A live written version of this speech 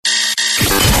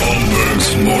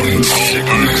Morning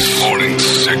sickness. Morning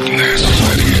sickness.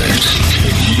 98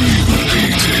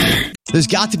 KUPD. There's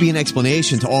got to be an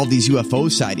explanation to all of these UFO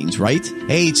sightings, right?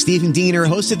 Hey, it's Stephen Diener,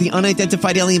 host of the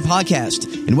Unidentified Alien Podcast.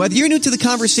 And whether you're new to the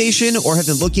conversation or have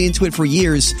been looking into it for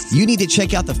years, you need to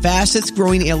check out the fastest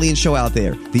growing alien show out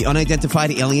there, the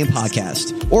Unidentified Alien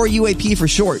Podcast, or UAP for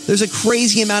short. There's a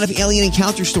crazy amount of alien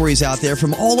encounter stories out there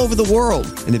from all over the world.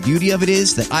 And the beauty of it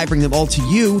is that I bring them all to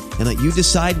you and let you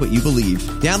decide what you believe.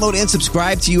 Download and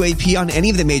subscribe to UAP on any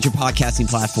of the major podcasting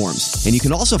platforms. And you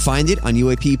can also find it on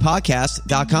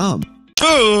UAPpodcast.com. Good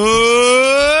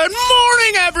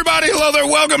morning, everybody. Hello there.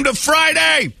 Welcome to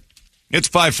Friday. It's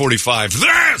 5:45.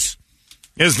 This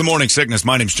is the Morning Sickness.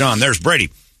 My name's John. There's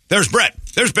Brady. There's Brett.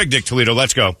 There's Big Dick Toledo.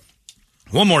 Let's go.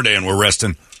 One more day and we're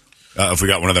resting. If we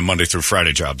got one of them Monday through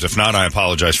Friday jobs. If not, I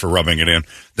apologize for rubbing it in.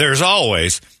 There's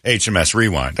always HMS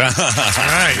Rewind. All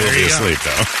right. We'll be asleep,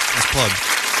 though. Let's plug.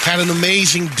 Had an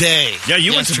amazing day. Yeah,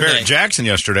 you went to Barret Jackson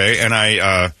yesterday, and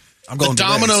the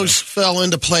dominoes fell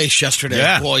into place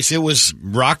yesterday, boys. It was...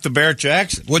 Rock the Barret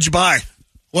Jackson. What'd you buy?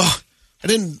 Well, I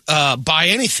didn't buy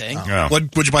anything. Oh.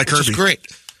 What'd you buy, Kirby? Which is great.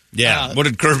 Yeah. What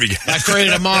did Kirby get? I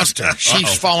created a monster.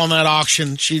 She's following that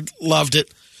auction. She loved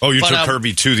it. Oh, you took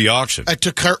Kirby to the auction. I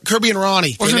took Kirby and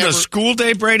Ronnie. Wasn't it a school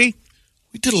day, Brady?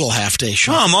 We did a little half-day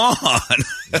show. Come on.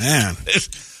 Man.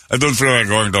 I don't feel like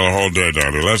going the whole day,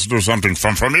 Daddy. Let's do something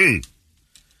fun for me.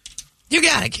 You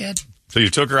got it, kid. So you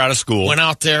took her out of school. Went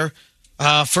out there.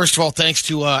 First of all, thanks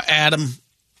to Adam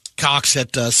Cox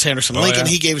at Sanderson Lincoln.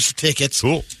 Yeah. He gave us the tickets.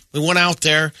 Cool. We went out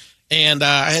there, and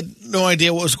I had no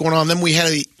idea what was going on. Then we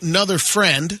had another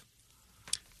friend,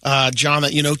 John,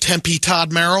 that you know, Tempe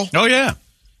Todd Merrill. Oh, yeah.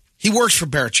 He works for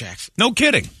Barret Jackson. No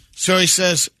kidding. So he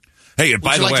says, hey,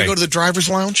 by the way, would you like to go to the driver's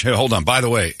lounge? Hey, hold on. By the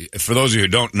way, for those of you who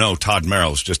don't know, Todd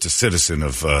Merrill is just a citizen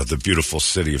of the beautiful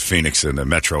city of Phoenix in the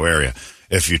metro area.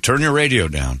 If you turn your radio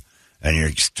down and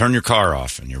you turn your car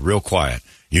off and you're real quiet,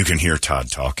 you can hear Todd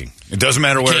talking. It doesn't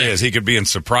matter where he is. He could be in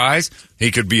Surprise.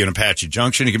 He could be in Apache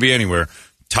Junction. He could be anywhere.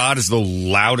 Todd is the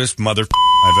loudest mother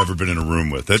I've ever been in a room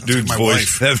with. That dude's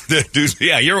voice. That dude's,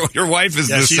 yeah, your wife is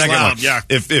the second loud, one. Yeah.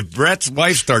 If Brett's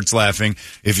wife starts laughing,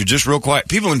 if you're just real quiet,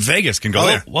 people in Vegas can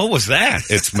go, what was that?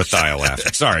 It's Mathia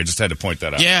laughing. Sorry, I just had to point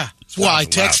that out. Yeah. Well, I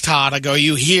text Todd. I go,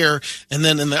 you here? And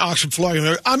then in the auction floor,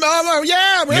 I'm over.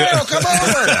 Yeah, Merrill, come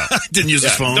over. Didn't use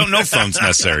his phone. No phones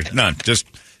necessary. None. Just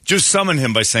summon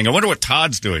him by saying, I wonder what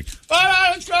Todd's doing.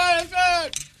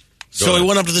 So we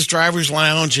went up to this driver's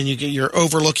lounge, and you're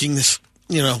overlooking this,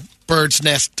 bird's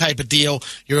nest type of deal.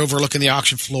 You're overlooking the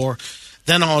auction floor.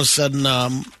 Then all of a sudden,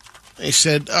 they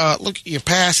said, look at your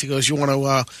pass. He goes, you want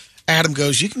to, Adam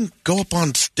goes, you can go up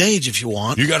on stage if you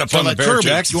want. You got up on the Barret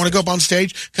Jackson. You want to go up on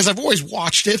stage? Because I've always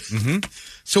watched it. Mm-hmm.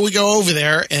 So we go over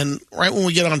there, and right when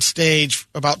we get on stage,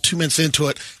 about 2 minutes into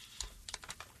it,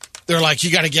 they're like,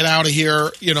 you got to get out of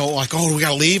here, we got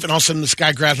to leave. And all of a sudden, this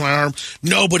guy grabs my arm.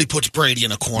 Nobody puts Brady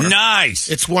in a corner. Nice.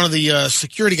 It's one of the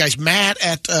security guys, Matt,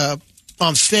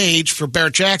 on stage for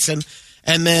Barret Jackson.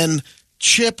 And then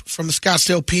Chip from the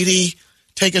Scottsdale PD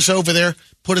take us over there,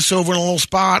 put us over in a little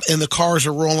spot, and the cars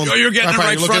are rolling. Oh, you're getting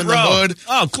right front row. The hood.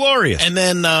 Oh, glorious. And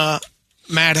then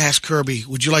Matt asked Kirby,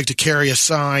 would you like to carry a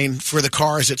sign for the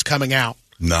car as it's coming out?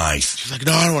 Nice. She's like,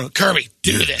 no, I don't want to. Kirby,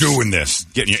 do this. Doing this.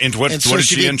 Getting you into what? And what did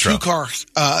she intro? 2 cars.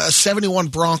 A 71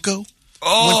 Bronco.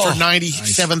 Oh. Went for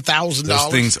 $97,000. Those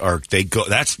things they go.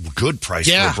 That's a good price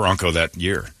for a Bronco that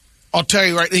year. I'll tell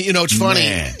you right. It's funny.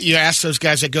 Man. You ask those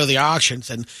guys that go to the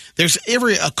auctions, and there's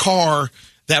a car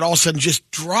that all of a sudden just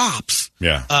drops.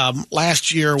 Yeah.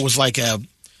 Last year was like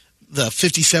the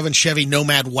 57 Chevy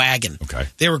Nomad wagon. Okay.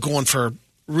 They were going for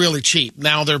really cheap.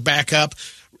 Now they're back up.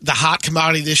 The hot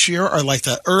commodity this year are like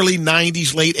the early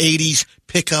 90s, late 80s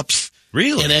pickups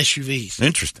really? And SUVs.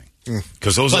 Interesting.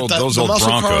 Because those old muscle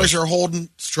Broncos cars are holding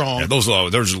strong. Yeah, those are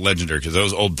legendary because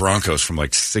those old Broncos from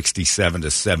like 67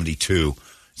 to 72.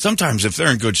 Sometimes if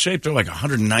they're in good shape, they're like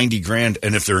 $190,000,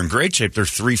 and if they're in great shape, they're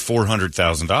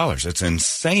 $300,000. It's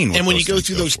insane. And when you go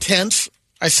through those tents,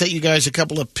 I sent you guys a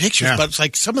couple of pictures, but it's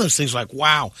like some of those things are like,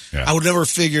 wow, I would never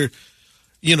figure.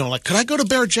 Could I go to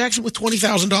Barret Jackson with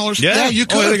 $20,000? Yeah, you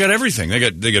could. Oh, they got everything. They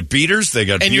got beaters. They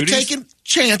got and beauties. You're taking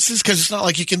chances because it's not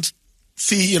like you can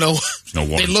see. No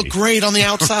they look great on the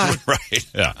outside. Right?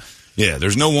 Yeah.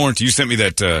 There's no warranty. You sent me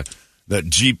that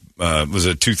Jeep was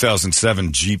a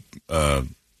 2007 Jeep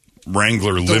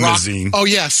Wrangler limousine. Oh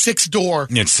yeah, 6-door.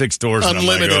 Yeah, 6 doors.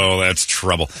 Unlimited. And I'm like, oh, that's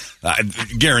trouble. I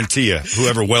guarantee you,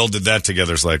 whoever welded that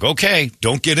together is like, okay,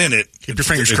 don't get in it. Keep your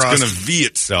fingers crossed. It's going to V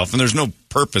itself, and there's no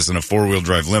purpose in a 4-wheel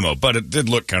drive limo, but it did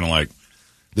look kind of like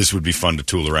this would be fun to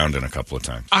tool around in a couple of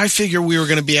times. I figure we were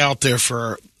going to be out there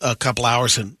for a couple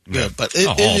hours and good, but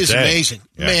it is day. amazing,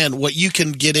 man, what you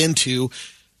can get into,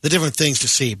 the different things to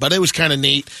see. But it was kind of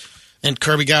neat. And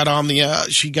Kirby got on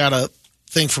she got a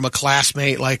thing from a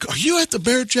classmate, like, are you at the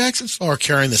Barret Jackson store,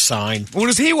 carrying the sign? What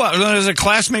does he watch? Is a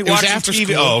classmate watching after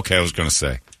TV? school. Oh, okay, I was going to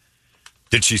say.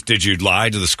 Did you lie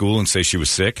to the school and say she was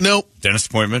sick? Nope. Dentist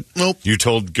appointment? Nope. You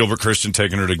told Gilbert Christian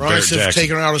taking her to Barret Jackson?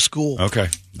 Taking her out of school. Okay.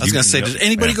 I was going to say, did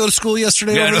anybody go to school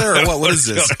yesterday over there, or what? What is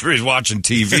this? He's watching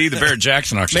TV. The Barret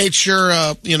Jackson auction. Made sure,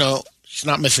 she's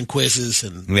not missing quizzes.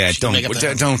 And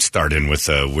don't start in with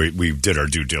we did our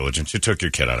due diligence. You took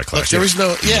your kid out of class. Look,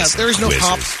 there is no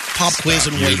pop quiz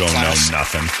and weight You don't class. know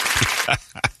nothing.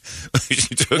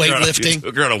 Weightlifting. You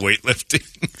took her out of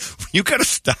weightlifting. You got to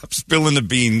stop spilling the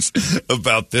beans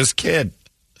about this kid.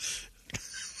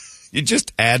 You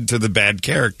just add to the bad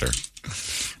character.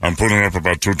 I'm putting up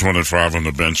about 225 on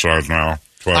the bench size now.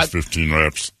 15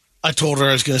 reps. I told her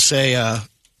I was going to say,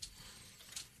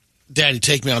 Daddy,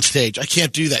 take me on stage. I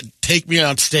can't do that. Take me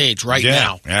on stage right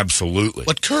now. Absolutely.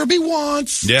 What Kirby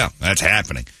wants. Yeah, that's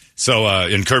happening. So,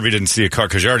 and Kirby didn't see a car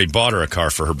because you already bought her a car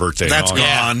for her birthday. That's gone.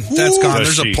 Yeah. That's gone.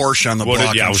 Does There's a Porsche on the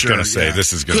block. I was going to say,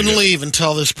 this is going to Couldn't leave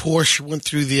until this Porsche went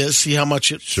through see how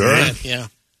much it. Sure. Yeah.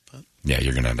 Yeah,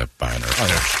 you're going to end up buying her a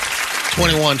Porsche.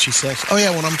 21, she says. Oh, yeah,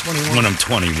 when I'm 21. When I'm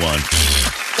 21.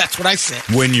 That's what I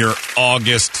said. When you're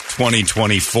August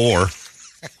 2024.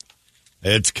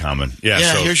 It's coming. Yeah,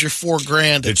 so here's your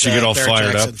 $4,000. Did she get all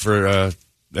fired up for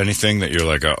anything that you're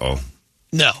like, uh-oh?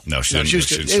 No, she didn't.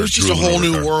 It was just a whole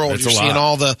new world. You're seeing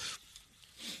all the,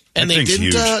 and they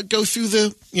didn't go through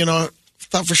the.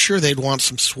 Thought for sure they'd want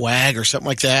some swag or something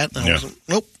like that. And I wasn't.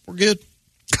 Nope, we're good.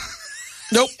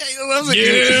 Nope.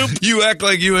 You act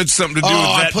like you had something to do with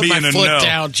that I put being my a foot no.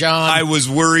 down, John. I was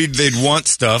worried they'd want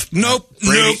stuff. Nope.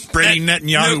 Brady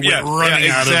Netanyahu went running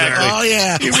out of there. Oh,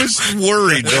 yeah. He was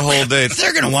worried the whole day.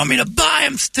 They're going to want me to buy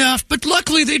him stuff, but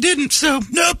luckily they didn't, so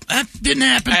nope, that didn't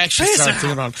happen. I actually started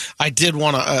thinking I did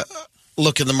want to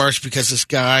look in the merch because this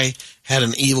guy had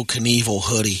an Evel Knievel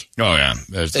hoodie. Oh, yeah.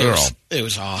 It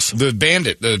was awesome. The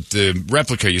Bandit, the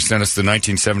replica, you sent us the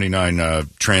 1979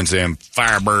 Trans Am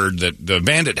Firebird that the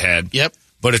Bandit had. Yep.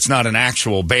 But it's not an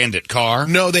actual Bandit car.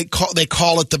 No, they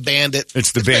call it the Bandit.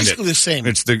 It's the Bandit. Basically the same.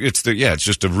 It's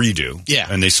just a redo. Yeah.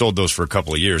 And they sold those for a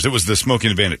couple of years. It was the Smoking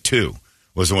the Bandit 2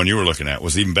 was the one you were looking at. It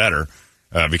was even better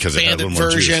because it had a little more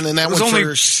version, juice. and that was was only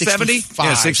for 70?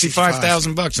 Yeah,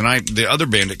 $65,000. And the other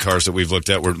Bandit cars that we've looked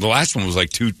at the last one was like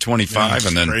 $225,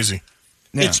 and then crazy.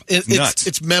 Yeah, nuts.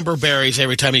 It's member berries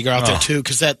every time you go out there too,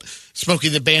 because that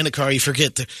Smoking the Bandit car, you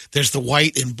forget there's the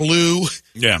white and blue.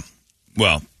 Yeah,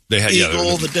 well. They had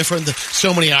Eagle,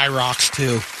 so many IROCs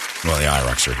too. Well, the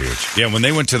IROCs are huge. Yeah, when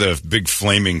they went to the big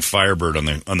flaming Firebird on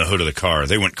the hood of the car,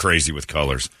 they went crazy with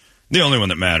colors. The only one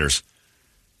that matters,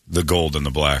 the gold and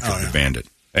the black of the Bandit.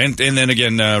 And then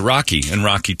again, Rocky and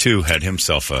Rocky 2 had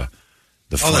himself the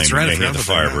flame. That's right. They had the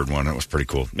Firebird one. It was pretty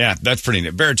cool. Yeah, that's pretty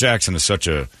neat. Barret Jackson is such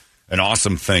an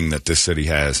awesome thing that this city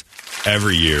has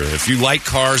every year. If you like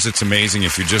cars, it's amazing.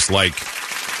 If you just like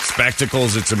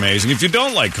spectacles, it's amazing. If you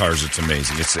don't like cars, it's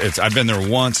amazing. It's I've been there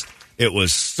once. It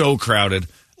was so crowded.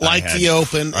 The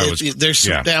open. There's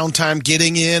some downtime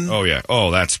getting in. Oh, yeah. Oh,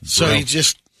 that's so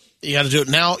brilliant. You got to do it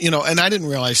now, and I didn't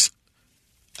realize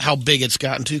how big it's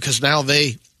gotten to, because now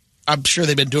I'm sure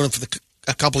they've been doing it for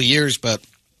a couple of years, but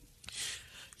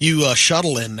you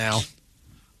shuttle in now.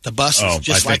 The bus is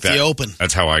just like the open.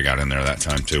 That's how I got in there that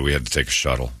time, too. We had to take a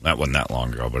shuttle. That wasn't that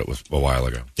long ago, but it was a while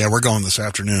ago. Yeah, we're going this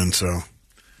afternoon, so.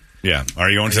 Yeah. Are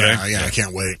you going today? Yeah, I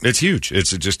can't wait. It's huge.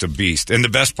 It's just a beast. And the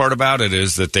best part about it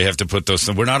is that they have to put those.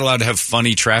 We're not allowed to have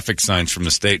funny traffic signs from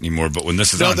the state anymore, but when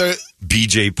this is on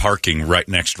BJ parking right.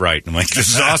 I'm like,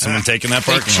 this is awesome. I'm taking that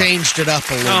parking lot. They changed it up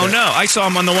a little bit. Oh, no. I saw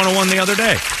them on the 101 the other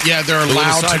day. Yeah, they're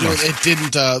allowed to do it. It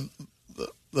didn't.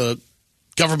 The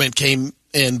government came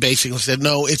in basically said,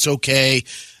 no, it's okay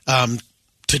to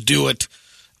do it,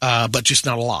 but just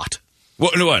not a lot.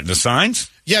 What? The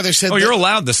signs? Yeah, they said. Oh, you're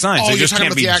allowed the signs. They just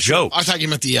can't be jokes. I thought you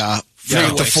meant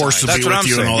the force to That's be what with I'm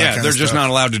you saying. and all that kind they're of just stuff.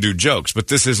 not allowed to do jokes. But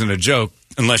this isn't a joke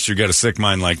unless you got a sick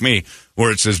mind like me,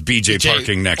 where it says BJ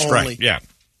parking next only. right. Yeah.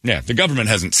 Yeah. The government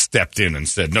hasn't stepped in and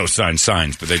said no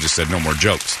signs, but they just said no more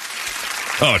jokes.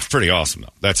 Oh, it's pretty awesome,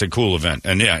 though. That's a cool event.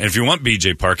 And yeah, if you want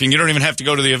BJ parking, you don't even have to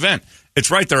go to the event.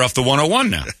 It's right there off the 101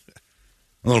 now.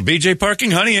 A little BJ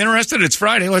parking, honey, interested? It's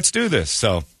Friday. Let's do this.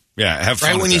 So, yeah, have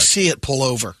fun. Right when you see it, pull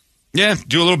over. Yeah,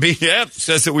 do a little BJ. Yeah,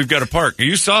 says that we've got to park.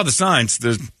 You saw the signs.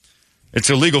 It's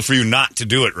illegal for you not to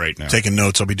do it right now. Taking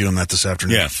notes. I'll be doing that this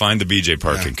afternoon. Yeah, find the BJ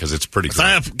parking because it's pretty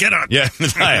cool. Get on. Yeah,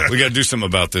 we got to do something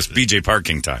about this BJ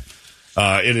parking time.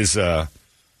 It is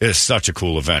It is such a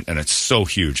cool event, and it's so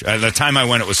huge. At the time I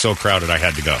went, it was so crowded I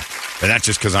had to go. And that's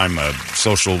just because I'm a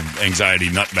social anxiety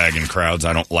nutbag in crowds.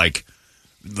 I don't like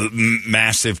the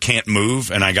massive can't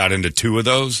move, and I got into 2 of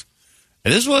those.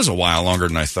 And this was a while longer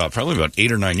than I thought, probably about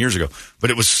 8 or 9 years ago. But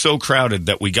it was so crowded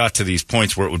that we got to these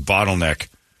points where it would bottleneck,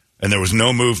 and there was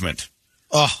no movement.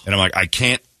 Oh. And I'm like, I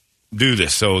can't do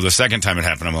this. So the second time it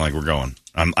happened, I'm like, we're going.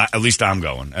 At least I'm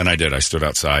going. And I did. I stood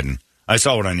outside, and I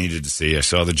saw what I needed to see. I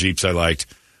saw the Jeeps I liked.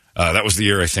 That was the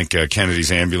year I think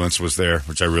Kennedy's ambulance was there,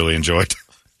 which I really enjoyed.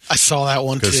 I saw that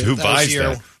one, too. Because who buys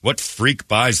that? What freak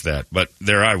buys that? But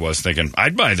there I was thinking,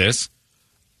 I'd buy this.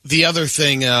 The other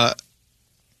thing, a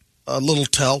little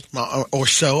tell or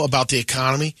so about the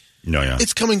economy. No, yeah.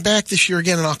 It's coming back this year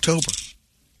again in October.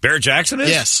 Barrett Jackson is?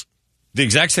 Yes. The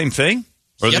exact same thing?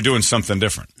 Or are they doing something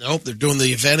different? Nope, they're doing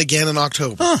the event again in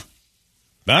October. Huh.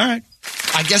 All right.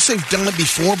 I guess they've done it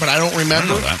before, but I don't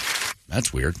remember. I know that.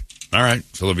 That's weird. All right.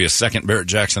 So there'll be a second Barrett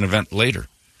Jackson event later.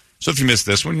 So if you missed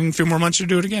this one, in a few more months, you'll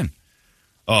do it again.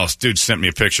 Oh, this dude sent me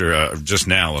a picture just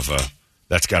now of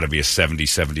that's got to be a 70,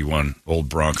 71 old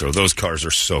Bronco. Those cars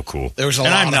are so cool. There's a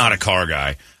lot. And I'm not of a car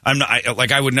guy. I'm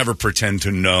not. I would never pretend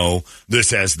to know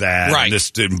this as that. Right. And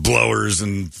this and blowers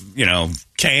and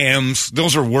cams.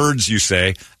 Those are words you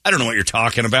say. I don't know what you're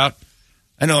talking about.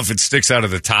 I know if it sticks out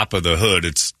of the top of the hood,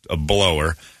 it's a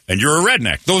blower. And you're a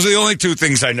redneck. Those are the only 2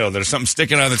 things I know. There's something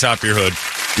sticking out of the top of your hood.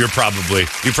 You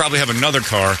probably have another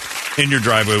car in your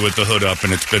driveway with the hood up,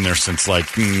 and it's been there since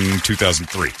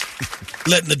 2003.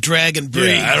 Letting the dragon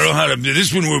breathe. Yeah, I don't know how to.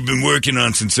 This one we've been working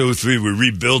on since 03. We're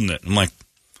rebuilding it. I'm like,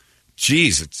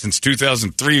 geez, since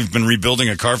 2003, we've been rebuilding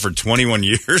a car for 21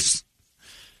 years.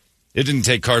 It didn't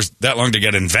take cars that long to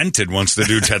get invented once the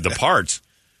dudes had the parts.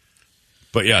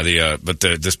 But yeah,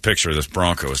 this picture of this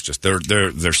Bronco is just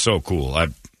they're so cool.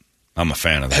 I'm a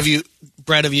fan of that.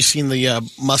 Brad, have you seen the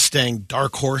Mustang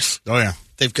Dark Horse? Oh, yeah.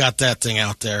 They've got that thing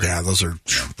out there. Yeah, those are...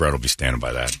 Yeah, Brad will be standing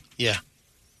by that. Yeah.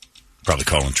 Probably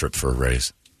calling Trip for a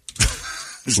raise.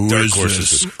 Dark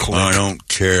Horse. I don't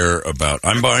care about...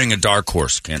 I'm buying a Dark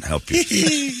Horse. Can't help you.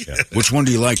 Yeah. Which one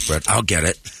do you like, Brad? I'll get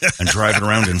it and drive it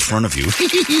around in front of you.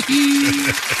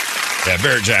 Yeah,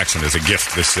 Barrett Jackson is a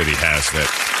gift this city has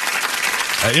that...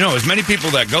 as many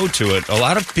people that go to it, a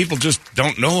lot of people just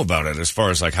don't know about it as far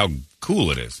as how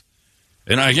cool it is.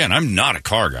 And again, I'm not a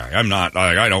car guy. I'm not,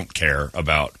 I don't care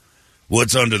about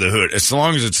what's under the hood. As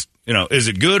long as it's, is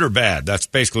it good or bad? That's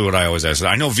basically what I always ask.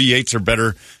 I know V8s are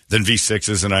better than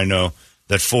V6s, and I know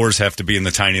that 4s have to be in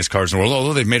the tiniest cars in the world,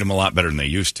 although they've made them a lot better than they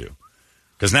used to.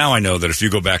 Because now I know that if you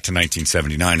go back to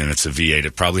 1979 and it's a V8,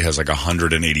 it probably has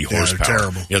 180 horsepower. They're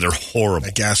terrible. Yeah, they're horrible.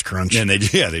 A gas crunch. And they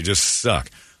just suck.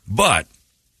 But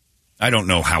I don't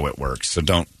know how it works, so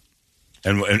don't.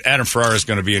 And Adam Ferrara is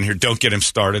going to be in here. Don't get him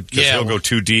started because he'll go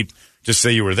too deep. Just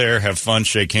say you were there, have fun,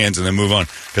 shake hands, and then move on.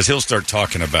 Because he'll start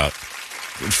talking about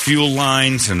fuel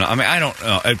lines. And I don't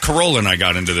know. Corolla and I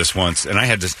got into this once, and I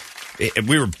had to.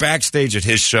 We were backstage at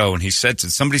his show, and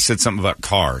somebody said something about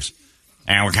cars.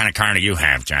 And what kind of car do you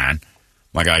have, John?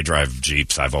 My guy drives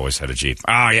Jeeps. I've always had a Jeep.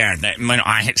 Oh, yeah.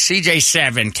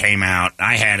 CJ7 came out.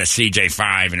 I had a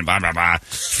CJ5 and blah, blah, blah.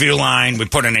 Fuel line. We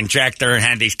put an injector and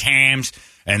had these cams.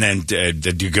 And then the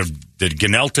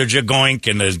Gnelta Jagoink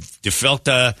and the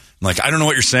Filta. I'm like, I don't know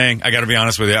what you're saying. I got to be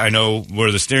honest with you. I know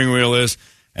where the steering wheel is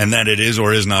and that it is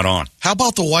or is not on. How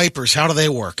about the wipers? How do they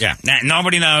work? Yeah.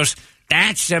 Nobody knows.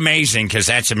 That's amazing because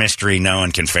that's a mystery. No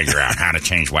one can figure out how to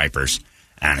change wipers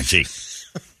on a Jeep.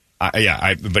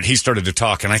 But he started to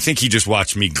talk, and I think he just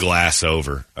watched me glass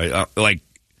over.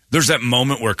 There's that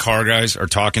moment where car guys are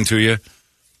talking to you,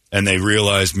 and they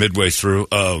realize midway through,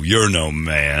 oh, you're no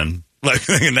man.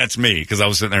 And that's me, because I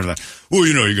was sitting there like, well,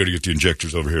 you got to get the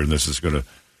injectors over here, and this is going to,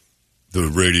 the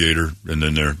radiator, and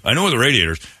then I know where the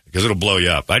radiator is, because it'll blow you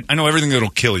up. I know everything that'll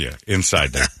kill you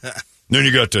inside there. Then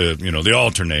you got the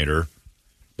alternator.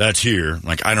 That's here.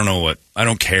 I don't know I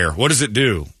don't care. What does it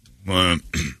do?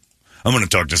 I'm going to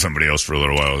talk to somebody else for a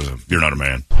little while. You're not a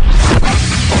man.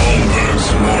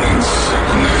 Holmberg's Morning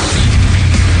Sickness.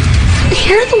 You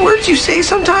hear the words you say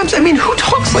sometimes? Who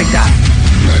talks like that?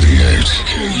 98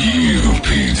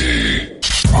 KUPD.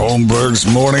 Holmberg's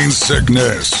Morning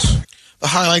Sickness. The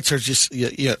highlights are just,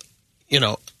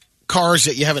 cars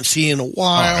that you haven't seen in a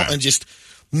while and just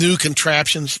new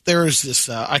contraptions. There is this,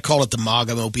 I call it the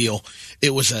MAGA-mobile. It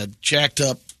was a jacked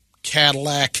up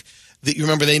Cadillac. You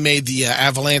remember they made the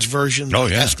Avalanche version,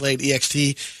 Escalade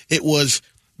EXT. It was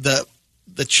the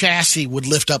chassis would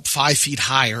lift up 5 feet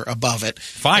higher above it.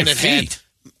 5 feet?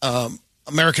 Had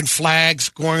American flags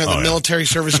going on the military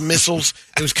service missiles.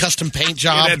 It was custom paint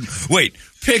job.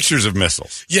 Pictures of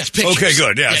missiles. Yes, pictures. Okay,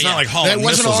 good. Yeah, it's not like hauling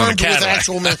missiles in a Cadillac.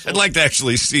 Actual missiles. I'd like to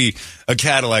actually see a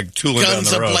Cadillac tooling down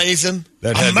the road. Guns a-blazing.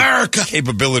 That had America. the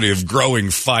capability of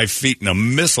growing 5 feet in a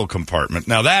missile compartment.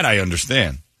 Now that I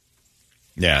understand.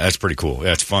 Yeah, that's pretty cool.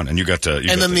 Yeah, it's fun. And you got to...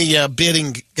 the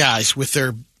bidding guys with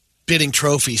their bidding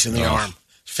trophies in the arm.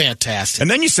 Fantastic. And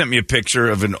then you sent me a picture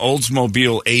of an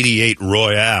Oldsmobile 88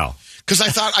 Royale. Because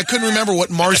I couldn't remember what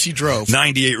Marcy drove.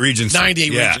 98 Regency.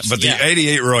 98 yeah, Regency. But the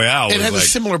 88 Royale was it had a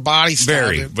similar body style.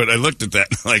 Very. But I looked at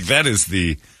that. Like, that is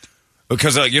the...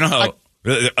 Because you know how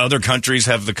other countries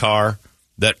have the car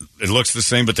that it looks the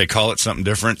same, but they call it something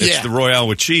different? It's the Royale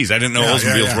with cheese. I didn't know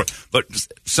Oldsmobiles. But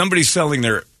somebody's selling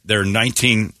their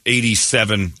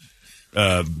 1987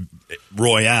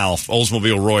 Royale,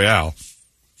 Oldsmobile Royale.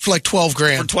 For like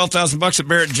 $12,000. For $12,000 at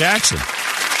Barret Jackson.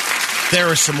 There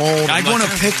are some old... I want to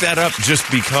pick that up just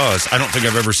because I don't think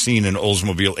I've ever seen an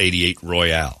Oldsmobile 88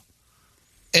 Royale.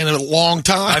 In a long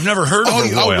time. I've never heard of a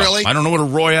Royale. Oh, really? I don't know what a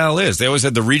Royale is. They always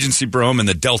had the Regency Brougham and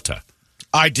the Delta.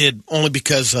 I did, only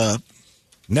because...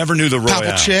 never knew the Royale.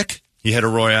 Papa Chick. He had a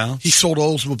Royale? He sold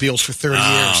Oldsmobiles for 30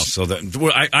 years. So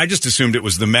I just assumed it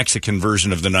was the Mexican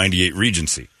version of the 98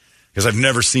 Regency. Because I've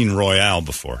never seen Royale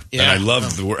before. Yeah, and I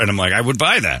loved the word. And I'm like, I would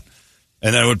buy that.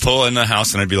 And then I would pull in the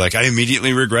house and I'd be like, I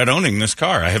immediately regret owning this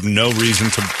car. I have no reason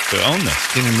to own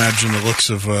this. Can you imagine the looks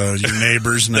of your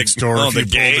neighbors next door if you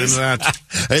pulled into that?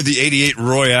 I had the 88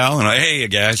 Royale and hey, you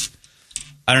guys,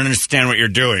 I don't understand what you're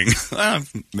doing. Well,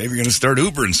 maybe you're going to start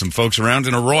Ubering some folks around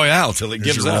in a Royale till it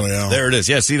gives up. Royale. There it is.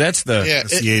 Yeah, see, that's the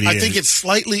 88. I think it's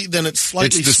slightly it's smaller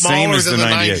same as than the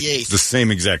 98. It's the same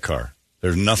exact car.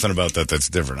 There's nothing about that that's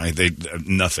different.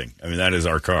 Nothing. I mean, that is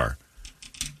our car.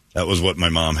 That was what my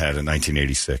mom had in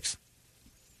 1986.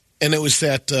 And it was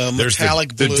that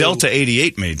metallic blue. The Delta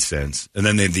 88 made sense. And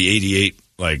then they had the 88,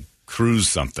 like, Cruise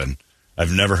something.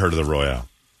 I've never heard of the Royale.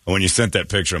 And when you sent that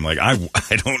picture, I'm like, I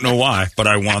don't know why, but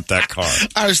I want that car.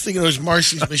 I was thinking it was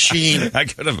Marcy's machine. I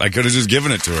could have just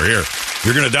given it to her. Here,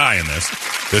 you're going to die in this.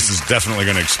 This is definitely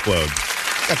going to explode.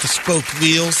 Got the spoked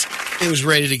wheels. It was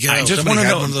ready to go. I just want to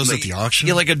know one of those at the auction.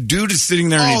 Yeah, like a dude is sitting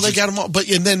there. And they got them all.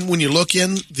 And then when you look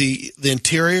in the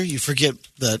interior, you forget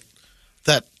that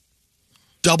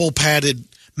double padded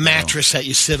mattress that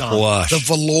you sit on. Plush. The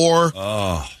velour.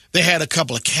 Oh. They had a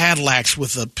couple of Cadillacs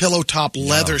with the pillow top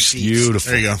leather seats.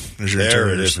 Beautiful. There you go. There's your interior.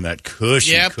 There it is, and that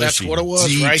cushy. Yep, that's what it was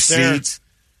deep right there. Seats.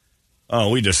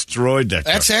 Oh, we destroyed that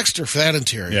car. That's extra for that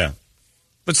interior. Yeah.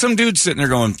 But some dude's sitting there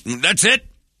going, that's it?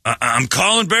 I'm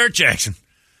calling Barret Jackson.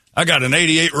 I got an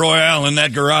 88 Royale in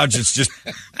that garage. It's just,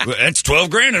 that's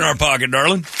 $12,000 in our pocket,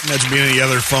 darling. Imagine being any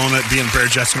other phone at being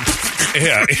Barret Jackson.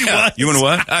 Yeah. You want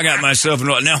what? I got myself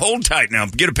now hold tight now.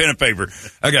 Get a pen and paper.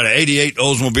 I got an 88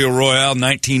 Oldsmobile Royale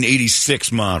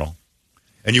 1986 model.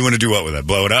 And you want to do what with that?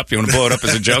 Blow it up? You want to blow it up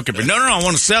as a joke? No, I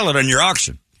want to sell it on your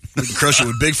auction. We can crush it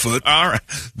with Bigfoot. All right.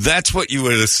 That's what you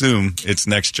would assume its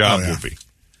next job will be.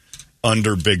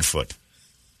 Under Bigfoot.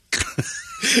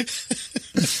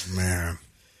 Man.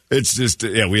 It's just,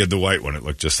 we had the white one. It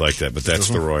looked just like that, but that's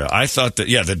the Royale. I thought that,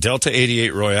 the Delta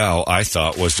 88 Royale, I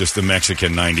thought was just the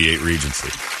Mexican 98 Regency.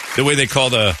 The way they call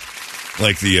the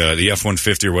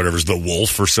F-150 or whatever is the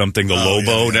Wolf or something, the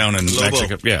Lobo down in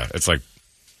Mexico. Yeah, it's like,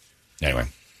 anyway.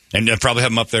 And I probably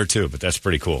have them up there too, but that's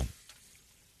pretty cool.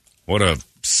 What a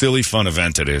silly fun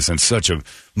event it is, and such a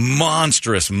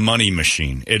monstrous money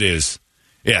machine it is.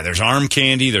 Yeah, there's arm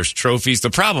candy, there's trophies. The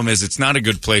problem is it's not a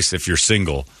good place if you're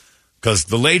single, because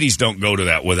the ladies don't go to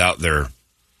that without their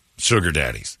sugar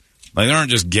daddies. Like, there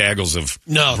aren't just gaggles of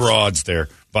broads there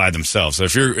by themselves. So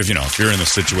if you're in the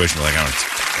situation like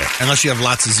unless you have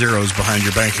lots of zeros behind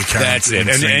your bank account, that's it.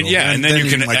 And then you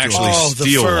can actually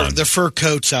steal one. The fur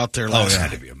coats out there. That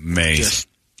had to be amazing.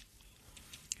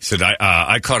 He said,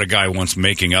 I caught a guy once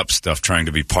making up stuff trying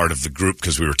to be part of the group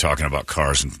because we were talking about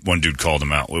cars, and one dude called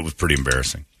him out. It was pretty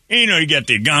embarrassing. You got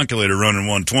the Gonculator running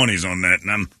 120s on that,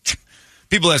 and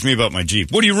people ask me about my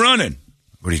Jeep. What are you running?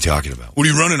 What are you talking about? What are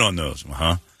you running on those?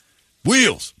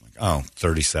 Wheels. I'm like,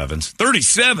 37s.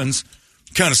 37s?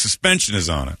 What kind of suspension is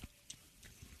on it?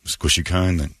 Squishy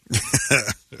kind.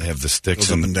 They have the sticks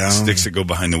and down. Sticks that go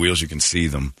behind the wheels. You can see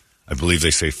them. I believe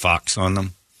they say Fox on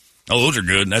them. Oh, those are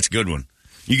good. That's a good one.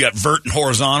 You got vert and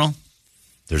horizontal.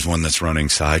 There's one that's running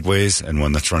sideways and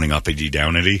one that's running uppity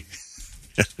downity.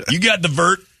 You got the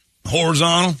vert,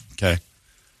 horizontal. Okay.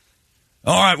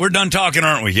 All right, we're done talking,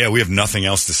 aren't we? Yeah, we have nothing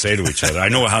else to say to each other. I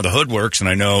know how the hood works, and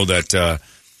I know that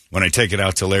when I take it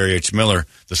out to Larry H. Miller,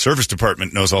 the service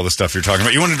department knows all the stuff you're talking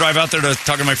about. You want to drive out there to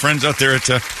talk to my friends out there at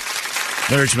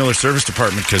Larry H. Miller Service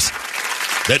Department, because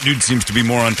that dude seems to be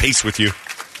more on pace with you.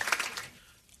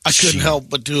 I couldn't help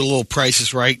but do a little Price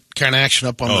is Right kind of action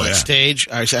up on the stage.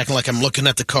 I was acting like I'm looking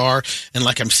at the car and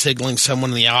like I'm signaling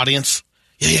someone in the audience.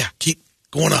 Yeah, keep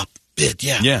going up. Bid,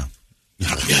 yeah. Yeah.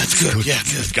 Yeah, it's good. Yeah,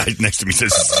 good. The guy next to me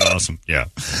says this is awesome. Yeah.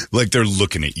 Like they're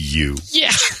looking at you.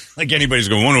 Yeah. Like anybody's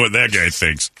going to wonder what that guy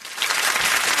thinks.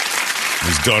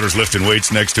 His daughter's lifting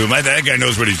weights next to him. That guy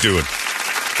knows what he's doing.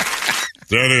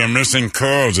 Daddy, I'm missing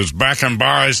calls. It's back and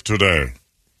buys today.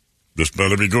 This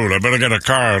better be good. I better get a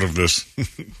car out of this.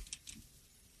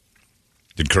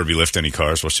 Did Kirby lift any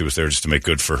cars while she was there just to make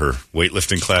good for her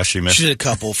weightlifting class she missed? She did a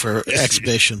couple for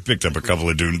exhibition. Picked up a couple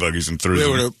of dune buggies and threw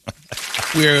them.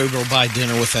 We were able to buy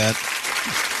dinner with that.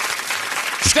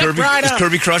 Is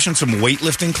Kirby crushing some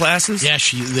weightlifting classes? Yeah,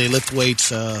 they lift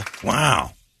weights.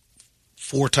 Wow.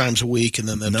 4 times a week, and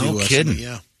then they no kidding.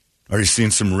 Yeah. Are you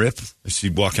seeing some rip? Is she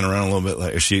walking around a little bit?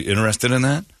 Like, is she interested in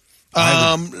that?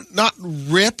 Not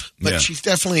rip, but she's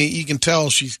definitely. You can tell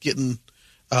she's getting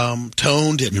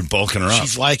toned, and you're bulking her up.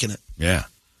 She's liking it. Yeah.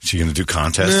 Is she going to do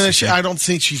contests? I don't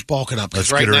think she's bulking up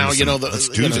because right now,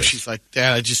 she's like,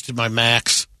 Dad, I just did my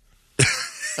max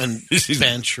and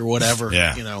bench or whatever.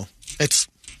 Yeah. It's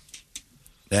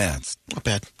not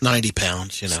bad. 90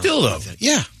 pounds. Still though.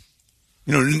 Yeah.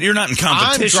 You're not in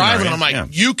competition. I'm driving. I'm like,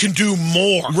 you can do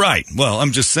more. Right. Well,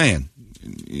 I'm just saying.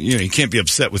 You can't be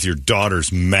upset with your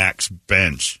daughter's max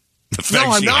bench.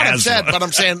 No, I'm not upset, but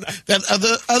I'm saying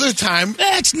that other time.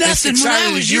 That's nothing. As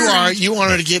excited as you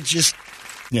want her to get just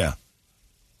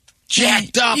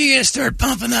jacked up. You gotta start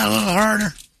pumping that a little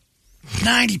harder.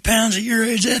 90 pounds at your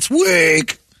age, that's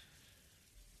weak.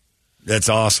 That's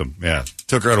awesome. Yeah.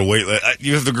 Took her out of weight.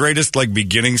 You have the greatest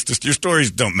beginnings to your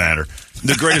stories don't matter.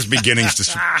 The greatest beginnings to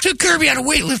took Kirby out of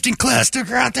weightlifting class. Took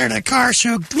her out there to the car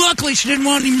show. Luckily, she didn't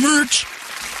want any merch.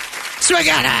 So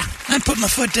I put my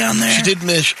foot down there. She did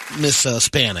miss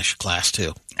Spanish class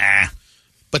too.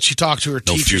 But she talked to her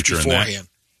teachers beforehand.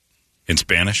 In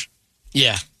Spanish?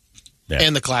 Yeah.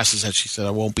 And the classes that she said,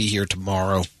 I won't be here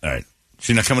tomorrow. All right.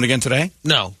 She's not coming again today?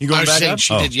 No. You going back up?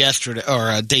 She did yesterday,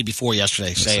 or day before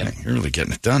yesterday. You're really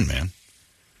getting it done, man.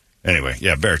 Anyway,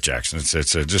 Barret Jackson.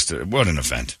 What an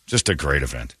event. Just a great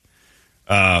event.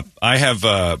 I have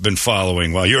been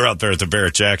following, while you're out there at the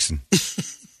Barret Jackson,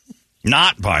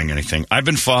 not buying anything. I've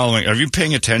been following. Are you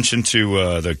paying attention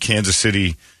to the Kansas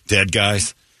City dead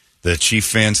guys? The Chief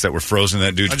fans that were frozen in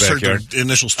that dude's backyard? I just heard the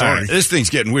initial story. Right, this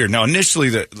thing's getting weird. Now, initially,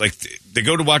 they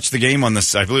go to watch the game on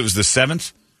I believe it was the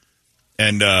 7th.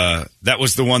 And that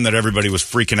was the one that everybody was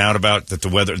freaking out about, that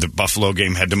the Buffalo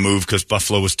game had to move because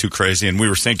Buffalo was too crazy. And we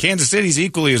were saying Kansas City's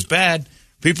equally as bad.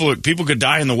 People could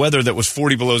die in the weather that was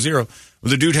 40 below zero.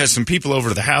 Well, the dude has some people over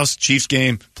to the house, Chiefs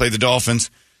game, play the Dolphins,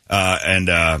 and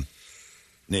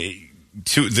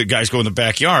the guys go in the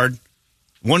backyard.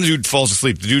 One dude falls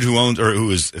asleep. The dude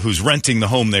who's renting the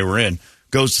home they were in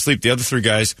goes to sleep. The other 3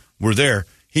 guys were there.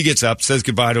 He gets up, says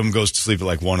goodbye to him, goes to sleep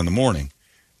at 1 a.m.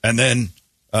 And then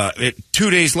 2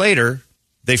 days later,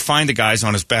 they find the guys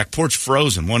on his back porch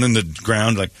frozen, one in the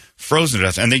ground, frozen to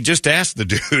death. And they just asked the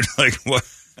dude, what?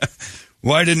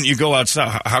 Why didn't you go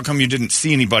outside? How come you didn't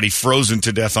see anybody frozen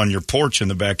to death on your porch in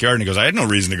the backyard? And he goes, I had no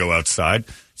reason to go outside.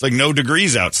 It's no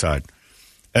degrees outside.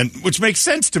 And which makes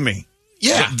sense to me.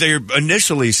 Yeah. But they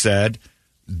initially said,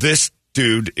 this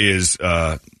dude is,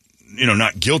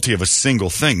 not guilty of a single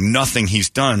thing. Nothing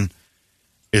he's done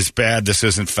is bad. This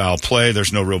isn't foul play.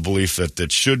 There's no real belief that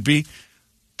it should be.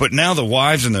 But now the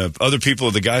wives and the other people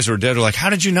of the guys who are dead are like,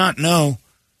 how did you not know?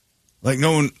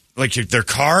 No one, their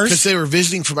cars? Because they were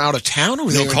visiting from out of town? Or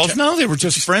No, they were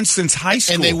just friends since high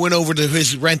school. And they went over to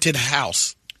his rented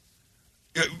house.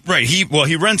 Right. He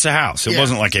rents a house. It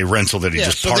wasn't like a rental that he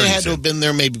just parties in. So they had to have been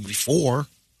there maybe before.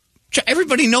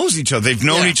 Everybody knows each other. They've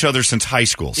known each other since high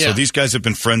school. So these guys have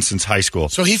been friends since high school.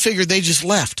 So he figured they just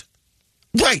left.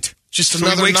 Right. Just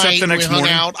another wakes night, up the next we hung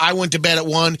morning. out. I went to bed at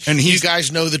 1, and you guys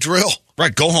know the drill.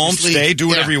 Right, go home, stay, do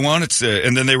whatever you want.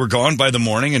 And then they were gone by the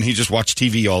morning, and he just watched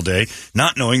TV all day,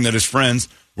 not knowing that his friends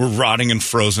were rotting and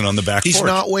frozen on the back porch. He's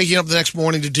not waking up the next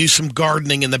morning to do some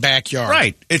gardening in the backyard.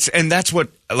 Right. And that's what,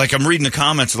 I'm reading the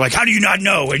comments, how do you not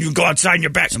know when you go outside in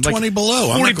your back? It's 20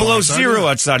 below. 40 below zero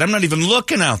outside. I'm not even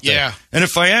looking out there. Yeah. And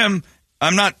if I am,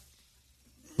 I'm not.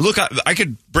 Look,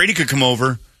 Brady could come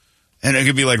over. And it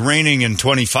could be raining and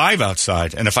 25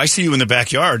 outside. And if I see you in the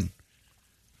backyard,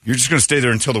 you're just going to stay there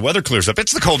until the weather clears up.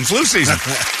 It's the cold and flu season.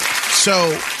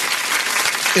 So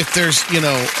if there's,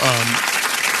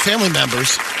 family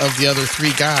members of the other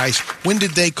 3 guys, when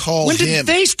did they call him? When did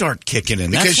they start kicking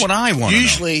in? That's what I want to know.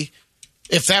 Usually,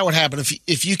 if that would happen,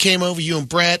 if you came over, you and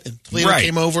Brett and Toledo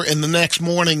came over, and the next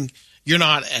morning you're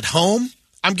not at home,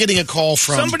 I'm getting a call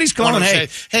from somebody's calling.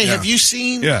 Hey, have you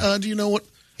seen? Do you know what?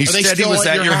 He Are they said he still was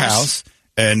at at your house.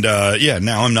 And,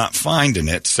 now I'm not finding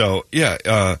it. So,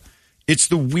 it's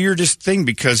the weirdest thing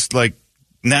because, like,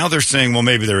 now they're saying, well,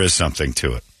 maybe there is something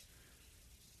to it.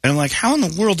 And I'm like, how in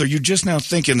the world are you just now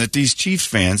thinking that these Chiefs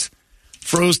fans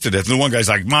froze to death? And the one guy's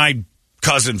like, my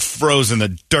cousin froze in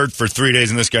the dirt for 3 days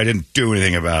and this guy didn't do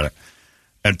anything about it.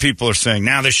 And people are saying,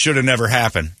 now this should have never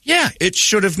happened. Yeah, it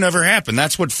should have never happened.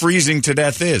 That's what freezing to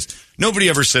death is. Nobody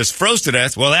ever says froze to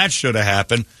death. Well, that should have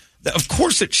happened. Of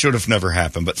course it should have never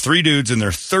happened. But 3 dudes in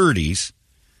their 30s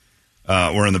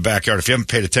were in the backyard. If you haven't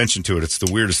paid attention to it, it's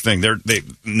the weirdest thing.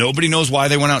 Nobody knows why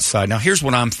they went outside. Now, here's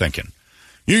what I'm thinking.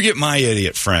 You get my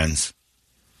idiot friends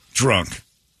drunk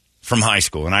from high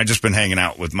school, and I've just been hanging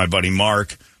out with my buddy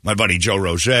Mark, my buddy Joe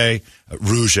Roger.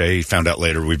 He found out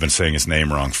later we've been saying his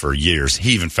name wrong for years.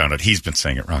 He even found out he's been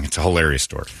saying it wrong. It's a hilarious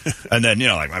story. And then,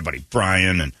 like my buddy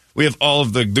Brian, and we have all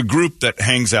of the group that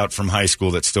hangs out from high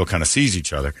school that still kind of sees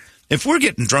each other. If we're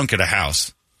getting drunk at a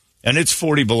house and it's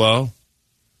 40 below,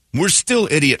 we're still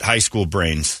idiot high school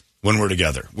brains when we're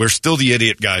together. We're still the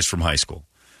idiot guys from high school.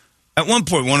 At one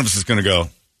point, one of us is going to go,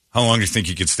 how long do you think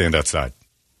you could stand outside?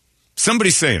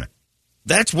 Somebody's saying it.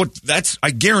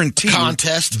 I guarantee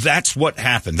contest. You, that's what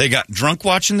happened. They got drunk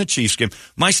watching the Chiefs game.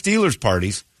 My Steelers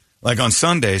parties, like on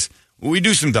Sundays, we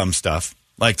do some dumb stuff.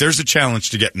 Like there's a challenge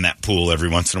to get in that pool every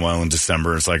once in a while in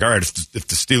December. It's like, all right, if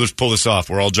the Steelers pull this off,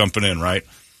 we're all jumping in, right?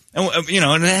 And,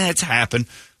 and it's happened.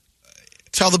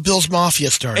 It's how the Bills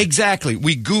Mafia started. Exactly.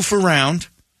 We goof around.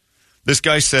 This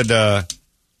guy said,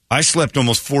 I slept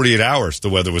almost 48 hours. The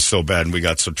weather was so bad and we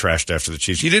got so trashed after the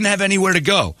Chiefs. He didn't have anywhere to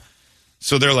go.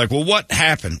 So they're like, well, what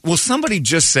happened? Will somebody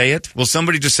just say it? Will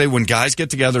somebody just say when guys get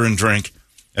together and drink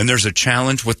and there's a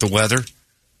challenge with the weather,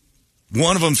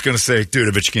 one of them's going to say, dude,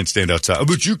 I bet you can't stand outside. I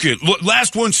bet you can't.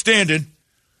 Last one standing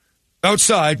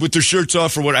outside with their shirts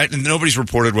off or what? And nobody's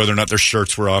reported whether or not their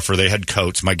shirts were off or they had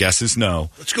coats. My guess is no.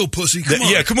 Let's go, pussy. Come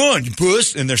on. Yeah, come on, you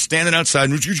puss. And they're standing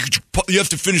outside. And you have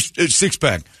to finish a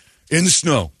six-pack in the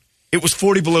snow. It was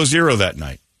 40 below zero that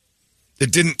night.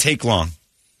 It didn't take long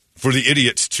for the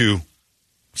idiots to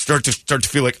start to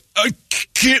feel like, I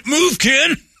can't move,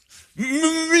 Ken.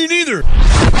 Me neither.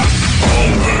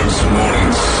 Holmberg's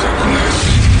Morning Sickness.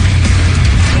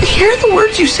 Hear the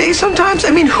words you say sometimes?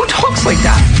 I mean, who talks like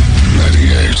that?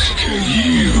 98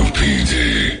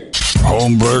 KUPD.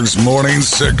 Holmberg's Morning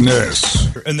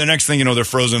Sickness. And the next thing you know, they're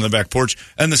frozen on the back porch.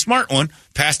 And the smart one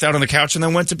passed out on the couch and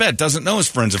then went to bed. Doesn't know his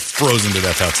friends have frozen to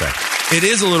death outside. It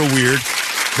is a little weird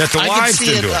that the wives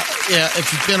didn't do it.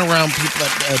 If you've been around people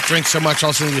that drink so much,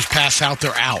 all of a sudden they just pass out,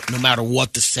 they're out, no matter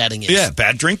what the setting is. Yeah,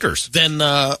 bad drinkers. Then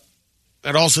I'd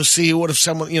also see, what if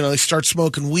someone, they start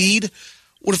smoking weed?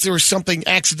 What if there was something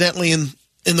accidentally in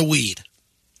the weed?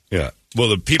 Yeah. Well,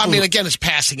 the people... again, it's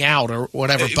passing out or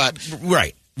whatever, but...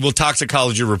 Right. Well,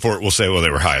 toxicology report will say, well, they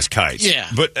were high as kites. Yeah.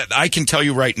 But I can tell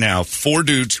you right now, 4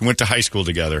 dudes who went to high school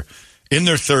together in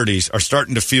their 30s are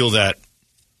starting to feel that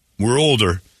we're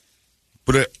older,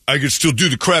 but I could still do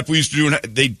the crap we used to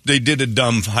do. They did a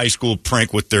dumb high school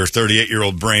prank with their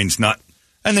 38-year-old brains,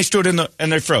 and they stood and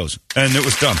they froze, and it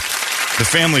was dumb. The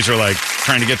families are like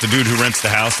trying to get the dude who rents the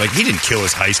house. Like, he didn't kill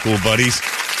his high school buddies.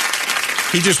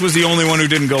 He just was the only one who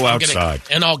didn't go outside.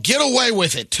 And I'll get away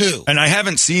with it, too. And I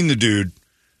haven't seen the dude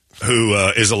who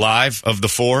is alive of the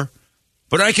 4,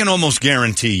 but I can almost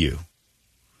guarantee you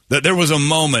that there was a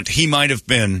moment he might have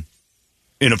been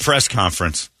in a press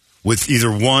conference with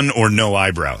either one or no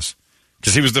eyebrows.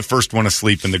 Because he was the first one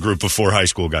asleep in the group of 4 high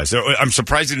school guys. I'm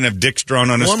surprised he didn't have dicks drawn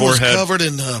on his forehead. One was covered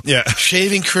in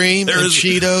shaving cream and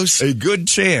Cheetos. A good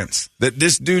chance that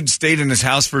this dude stayed in his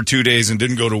house for 2 days and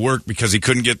didn't go to work because he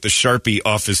couldn't get the Sharpie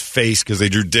off his face because they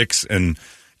drew dicks and,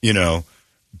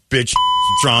 bitch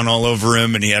drawn all over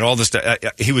him. And he had all this stuff.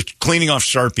 He was cleaning off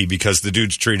Sharpie because the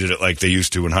dudes treated it like they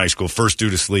used to in high school. First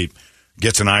dude asleep,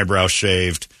 gets an eyebrow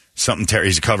shaved.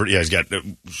 He's covered. Yeah, he's got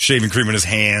shaving cream in his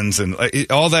hands, and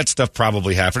all that stuff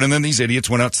probably happened. And then these idiots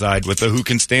went outside with the who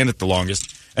can stand it the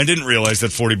longest and didn't realize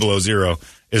that 40 below zero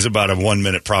is about a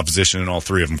 1-minute proposition, and all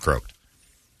 3 of them croaked.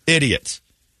 Idiots.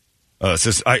 It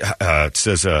says,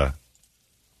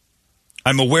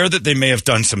 I'm aware that they may have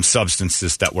done some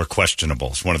substances that were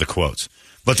questionable, is one of the quotes.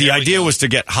 But the idea was to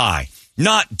get high,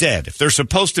 not dead. If they're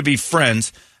supposed to be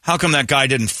friends, how come that guy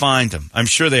didn't find them? I'm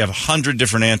sure they have 100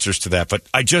 different answers to that, but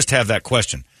I just have that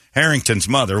question. Harrington's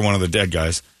mother, one of the dead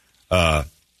guys,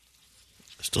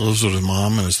 still lives with his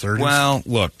mom in his 30s. Well,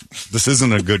 look, this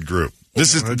isn't a good group.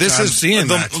 This is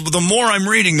the more I'm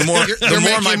reading, the more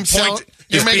my point.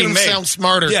 You're making him sound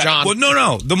smarter, yeah, John. Well,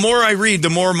 no. The more I read, the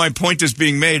more my point is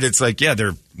being made. It's like, one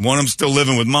of them's still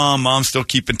living with mom. Mom's still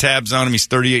keeping tabs on him. He's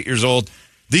 38 years old.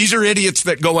 These are idiots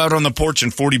that go out on the porch in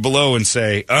 40 below and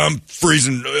say, I'm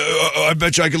freezing. I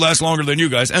bet you I could last longer than you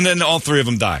guys. And then all three of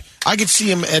them die. I could see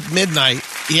him at midnight.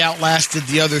 He outlasted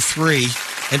the other three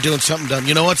and doing something dumb.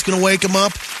 You know what's going to wake him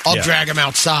up? I'll drag him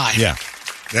outside. Yeah.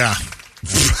 Yeah.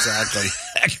 Exactly.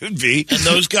 That could be. And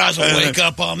those guys will wake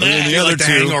up on that. And the other two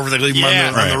hangover, they leave him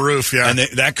on the roof. Yeah. And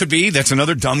that could be. That's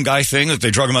another dumb guy thing that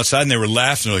they drug him outside and they were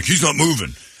laughing. They're like, he's not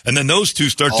moving. And then those two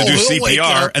start to do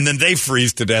CPR, and then they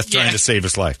freeze to death trying to save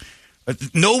his life.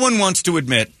 No one wants to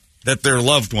admit that their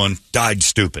loved one died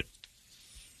stupid.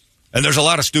 And there's a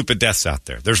lot of stupid deaths out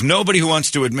there. There's nobody who wants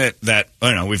to admit that,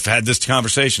 we've had this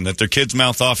conversation, that their kid's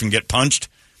mouth off and get punched.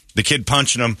 The kid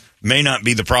punching them may not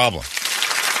be the problem.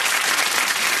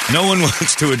 No one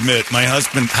wants to admit, my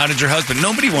husband, how did your husband?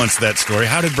 Nobody wants that story.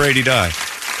 How did Brady die?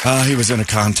 He was in a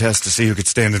contest to see who could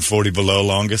stand in 40 below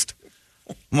longest.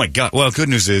 Oh, my God. Well, good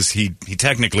news is he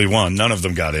technically won. None of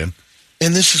them got in.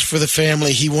 And this is for the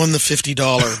family. He won the $50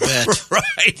 bet.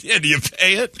 Right. Yeah, do you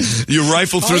pay it? You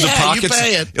rifle through the pockets? You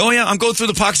pay it. Oh, yeah, I'm going through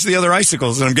the pockets of the other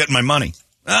icicles, and I'm getting my money.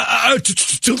 I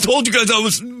told you guys I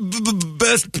was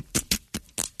best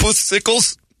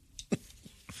pussicles.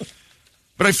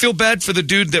 But I feel bad for the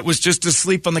dude that was just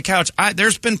asleep on the couch.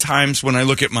 There's been times when I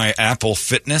look at my Apple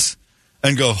Fitness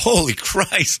and go, holy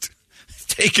Christ,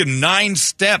 taken 9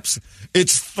 steps.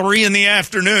 It's 3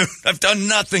 p.m. I've done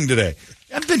nothing today.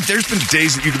 There's been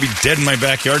days that you could be dead in my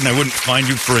backyard and I wouldn't find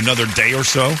you for another day or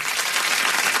so.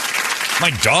 My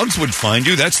dogs would find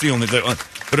you. That's the only thing.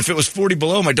 But if it was 40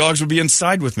 below, my dogs would be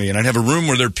inside with me and I'd have a room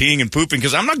where they're peeing and pooping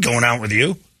because I'm not going out with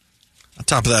you. On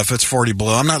top of that, if it's 40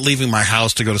 below, I'm not leaving my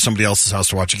house to go to somebody else's house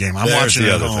to watch a game. I'm watching the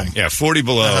it other at home. thing. Yeah, 40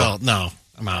 below. No,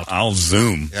 I'm out. I'll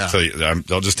Zoom. Yeah. So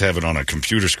I'll just have it on a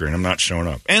computer screen. I'm not showing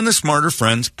up. And the smarter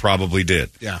friends probably did.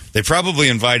 Yeah. They probably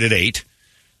invited 8.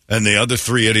 And the other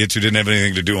 3 idiots who didn't have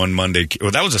anything to do on Monday.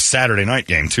 Well, that was a Saturday night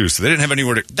game, too. So they didn't have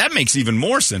anywhere to. That makes even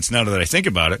more sense now that I think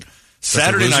about it.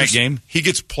 Saturday night game. He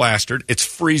gets plastered. It's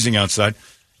freezing outside.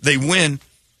 They win.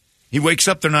 He wakes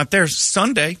up. They're not there.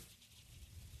 Sunday.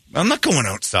 I'm not going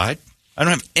outside. I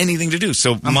don't have anything to do.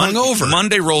 So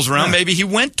Monday rolls around. Yeah. Maybe he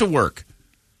went to work.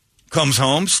 Comes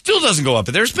home. Still doesn't go up.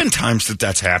 But there's been times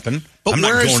that's happened. But I'm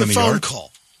where not is going the to phone yard.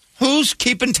 call? Who's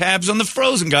keeping tabs on the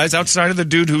frozen guys outside of the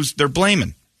dude they're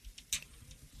blaming?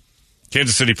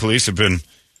 Kansas City police have been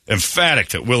emphatic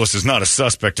that Willis is not a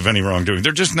suspect of any wrongdoing.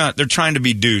 They're just not. They're trying to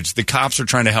be dudes. The cops are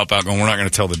trying to help out, going, we're not going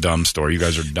to tell the dumb story. You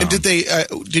guys are dumb.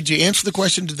 And did you answer the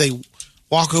question? Did they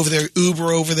walk over there,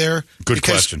 Uber over there? Good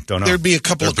question. Don't know. There'd be a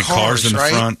couple of cars in the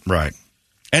right? front. Right.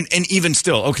 And even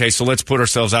still, okay, so let's put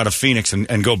ourselves out of Phoenix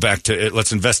and go back to it.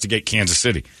 Let's investigate Kansas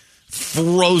City.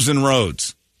 Frozen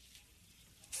roads.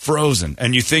 Frozen.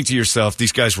 And you think to yourself,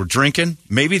 these guys were drinking.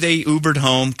 Maybe they Ubered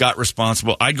home, got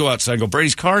responsible. I'd go outside and go,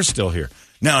 Brady's car's still here.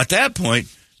 Now, at that point,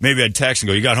 maybe I'd text and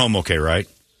go, you got home okay, right?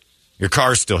 Your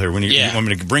car's still here. You want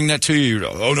me to bring that to you?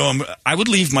 Oh, no. I would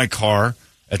leave my car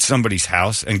at somebody's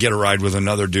house and get a ride with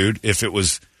another dude if it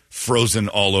was frozen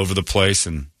all over the place,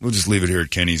 and we'll just leave it here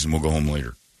at Kenny's and we'll go home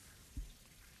later.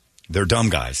 They're dumb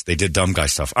guys. They did dumb guy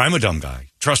stuff. I'm a dumb guy.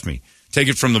 Trust me. Take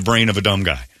it from the brain of a dumb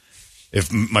guy.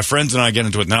 If my friends and I get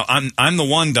into it now, I'm the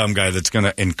one dumb guy that's going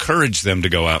to encourage them to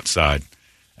go outside.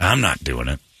 I'm not doing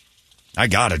it. I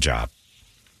got a job.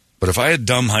 But if I had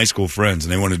dumb high school friends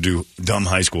and they want to do dumb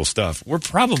high school stuff, we're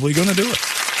probably going to do it.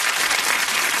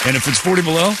 And if it's 40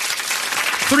 below,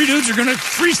 3 dudes are going to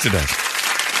freeze to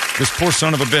death. This poor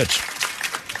son of a bitch.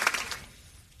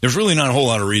 There's really not a whole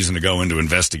lot of reason to go into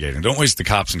investigating. Don't waste the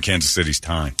cops in Kansas City's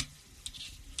time.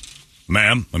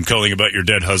 Ma'am, I'm calling about your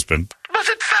dead husband. Was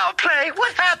it foul play?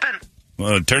 What happened?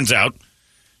 Well, it turns out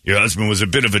your husband was a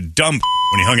bit of a dumb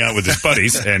when he hung out with his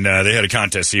buddies, and they had a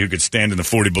contest to see who could stand in the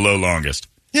 40 below longest.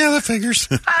 Yeah, that figures.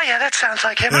 Oh, yeah, that sounds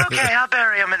like him. Okay, I'll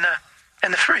bury him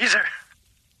in the freezer.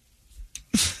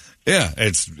 Yeah,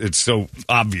 it's so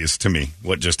obvious to me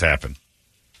what just happened.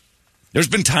 There's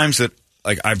been times that,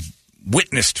 like, I've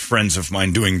witnessed friends of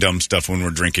mine doing dumb stuff when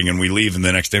we're drinking, and we leave, and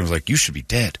the next day I was like, you should be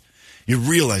dead. You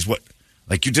realize what,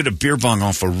 like, you did a beer bong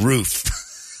off a roof,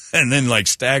 and then, like,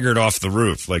 staggered off the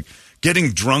roof. Like,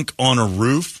 getting drunk on a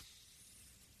roof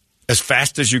as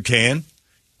fast as you can.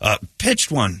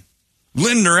 Pitched one.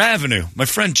 Lindner Avenue, my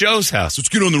friend Joe's house. Let's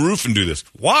get on the roof and do this.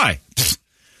 Why?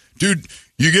 Dude,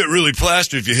 you get really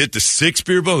plastered if you hit the 6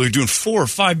 beer bong. You're doing 4 or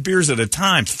 5 beers at a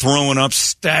time, throwing up,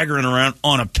 staggering around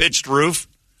on a pitched roof.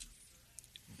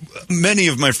 Many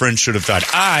of my friends should have died.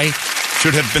 I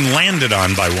should have been landed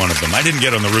on by one of them. I didn't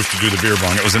get on the roof to do the beer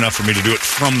bong. It was enough for me to do it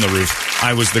from the roof.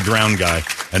 I was the ground guy,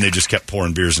 and they just kept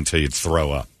pouring beers until you'd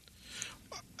throw up.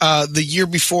 The year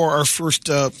before our first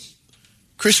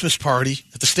Christmas party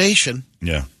at the station,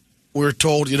 yeah, we were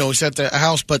told, he's at the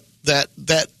house, but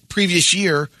that previous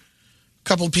year, a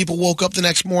couple of people woke up the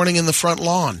next morning in the front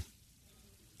lawn.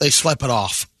 They slept it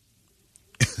off.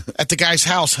 At the guy's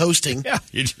house hosting. Yeah,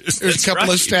 there's a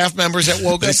couple of staff members that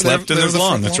woke up. They slept in their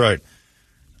lawn. That's right.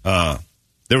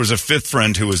 There was a fifth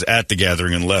friend who was at the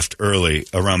gathering and left early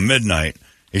around midnight.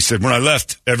 He said, when I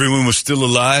left, everyone was still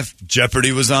alive.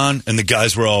 Jeopardy was on, and the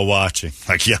guys were all watching.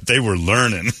 Like, yeah, they were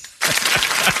learning.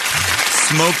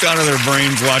 Smoked out of their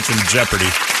brains watching Jeopardy.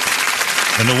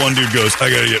 And the one dude goes,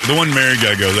 the one married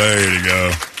guy goes, I gotta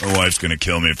go. My wife's going to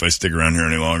kill me if I stick around here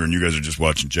any longer, and you guys are just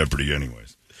watching Jeopardy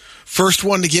anyways. First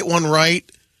one to get one right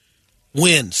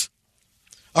wins.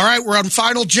 All right, we're on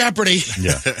Final Jeopardy.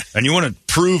 Yeah. And you want to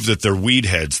prove that they're weed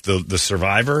heads. The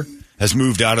survivor has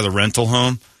moved out of the rental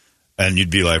home, and you'd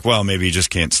be like, well, maybe he just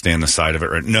can't stand the sight of it.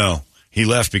 Right? No, he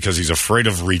left because he's afraid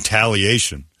of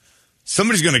retaliation.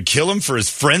 Somebody's going to kill him for his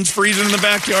friends freezing in the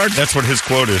backyard? That's what his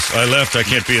quote is. I left. I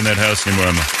can't be in that house anymore.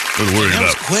 I'm a little worried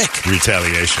about quick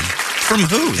retaliation. From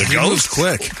who? The ghost?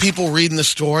 Quick. People reading the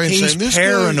story and He's saying,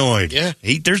 paranoid. Yeah.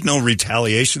 There's no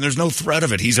retaliation. There's no threat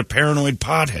of it. He's a paranoid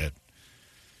pothead.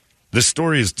 This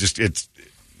story is just,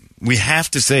 we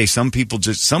have to say, some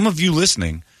of you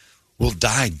listening will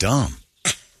die dumb.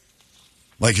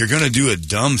 Like you're going to do a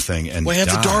dumb thing and we have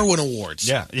die. the Darwin Awards.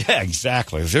 Yeah,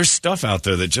 exactly. There's stuff out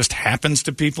there that just happens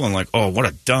to people and like, oh, what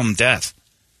a dumb death.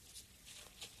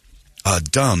 A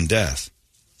dumb death.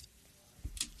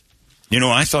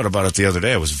 I thought about it the other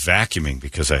day. I was vacuuming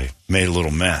because I made a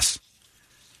little mess.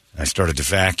 I started to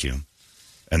vacuum.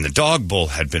 And the dog bowl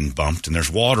had been bumped and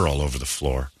there's water all over the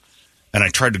floor. And I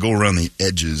tried to go around the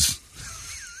edges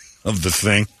of the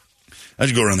thing. I had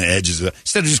to go around the edges.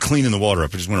 Instead of just cleaning the water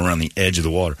up, I just went around the edge of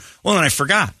the water. Well, then I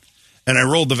forgot. And I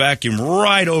rolled the vacuum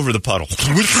right over the puddle.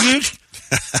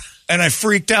 And I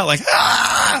freaked out like,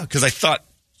 because I thought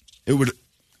it would.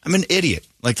 I'm an idiot.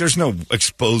 Like, there's no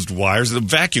exposed wires. The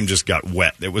vacuum just got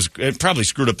wet. It probably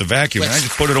screwed up the vacuum. And I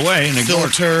just put it away and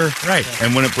ignored filter. Right.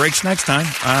 And when it breaks next time,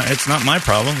 it's not my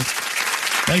problem.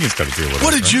 Megan's got to deal with it.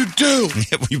 What did you do?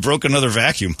 You broke another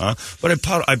vacuum, huh? But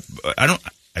I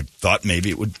thought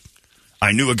maybe it would.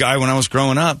 I knew a guy when I was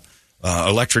growing up,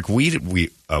 electric weed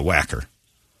whacker.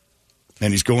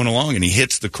 And he's going along and he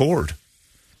hits the cord.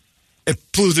 It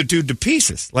blew the dude to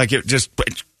pieces. Like it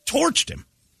torched him.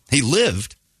 He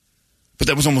lived, but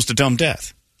that was almost a dumb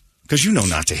death. Because you know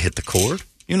not to hit the cord.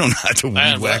 You know not to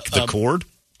weed whack the cord.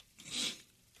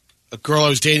 A girl I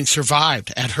was dating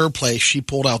survived. At her place, she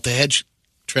pulled out the hedge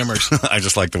trimmers. I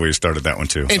just like the way you started that one,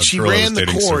 too. And she ran the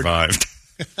cord. Survived.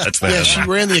 That's the Yeah, she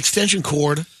ran the extension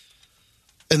cord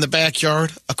in the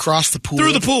backyard, across the pool.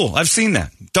 Through the pool. I've seen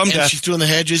that. Dumb and death. She's doing the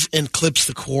hedges and clips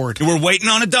the cord. We're waiting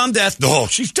on a dumb death. Oh,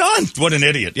 she's done. What an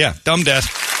idiot. Yeah, dumb death.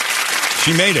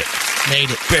 She made it.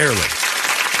 Barely.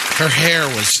 Her hair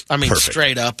was, Perfect.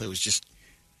 Straight up. It was just...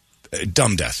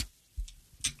 Dumb death.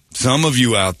 Some of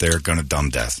you out there are going to dumb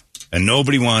death. And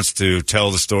nobody wants to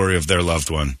tell the story of their loved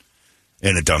one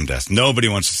in a dumb death. Nobody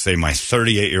wants to say, my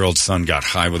 38-year-old son got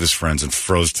high with his friends and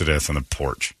froze to death on the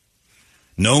porch.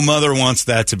 No mother wants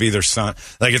that to be their son.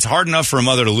 Like, it's hard enough for a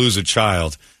mother to lose a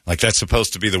child. Like, that's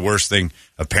supposed to be the worst thing.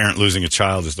 A parent losing a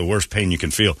child is the worst pain you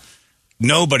can feel.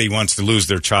 Nobody wants to lose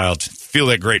their child, feel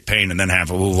that great pain, and then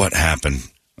have, well, what happened?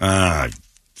 I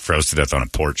froze to death on a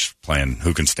porch playing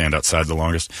Who Can Stand Outside the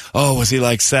Longest. Oh, was he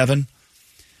like 7?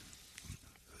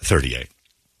 38.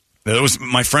 That was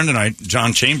my friend and I,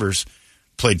 John Chambers,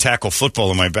 played tackle football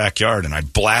in my backyard, and I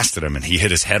blasted him, and he hit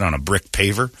his head on a brick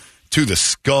paver to the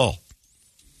skull.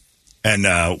 And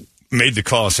made the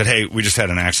call and said, hey, we just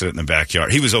had an accident in the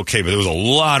backyard. He was okay, but there was a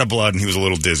lot of blood, and he was a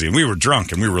little dizzy. And we were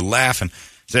drunk, and we were laughing.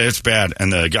 Said, it's bad.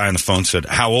 And the guy on the phone said,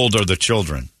 how old are the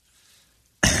children?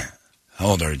 How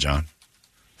old are you, John?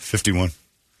 51.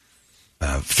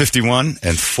 51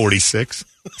 and 46.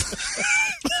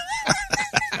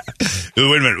 Wait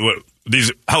a minute.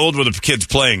 How old were the kids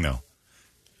playing, though?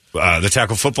 The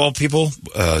tackle football people?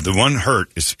 The one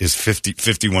hurt is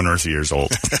 51 Earth years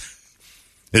old.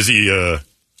 Is he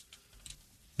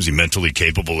mentally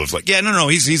capable of no,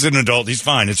 he's an adult. He's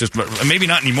fine. It's just maybe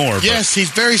not anymore. Yes,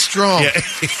 he's very strong. Yeah,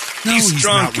 he's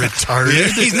strong. Not retarded. Yeah,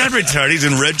 he's not retarded. He's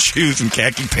in red shoes and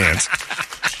khaki pants.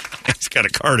 He's got a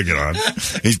cardigan on.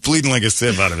 He's bleeding like a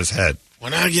sieve out of his head.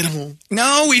 When I get home.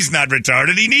 No, he's not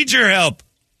retarded. He needs your help.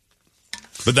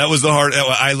 But that was the hard.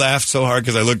 I laughed so hard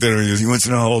because I looked at him and he wants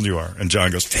to know how old you are. And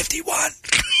John goes, 51.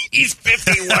 He's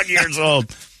 51 years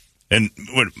old. And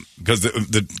because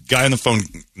the guy on the phone,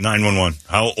 911,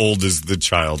 how old is the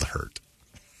child hurt?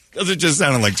 Because it just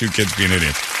sounded like two kids being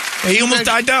idiots. Hey, he almost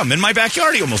died dumb. In my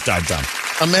backyard, he almost died dumb.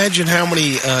 Imagine how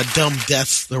many dumb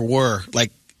deaths there were.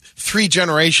 Like 3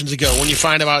 generations ago, when you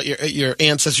find about your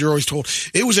ancestors, you're always told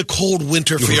it was a cold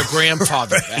winter for your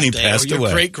grandfather that And he day, passed or your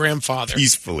away. great-grandfather.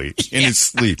 Peacefully in his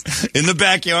sleep. In the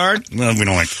backyard? Well, we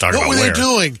don't like to talk about What were where. they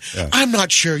doing? Yeah. I'm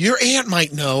not sure. Your aunt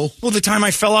might know. Well, the time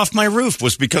I fell off my roof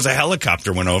was because a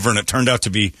helicopter went over, and it turned out to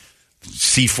be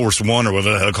C-Force 1 or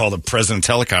whatever the hell called the president's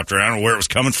helicopter. I don't know where it was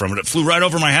coming from, but it flew right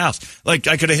over my house. Like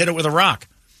I could have hit it with a rock.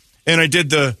 And I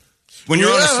did when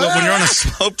you're on a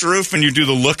sloped roof and you do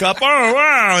the look up, oh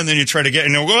wow, and then you try to get,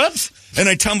 and you go, whoops, and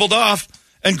I tumbled off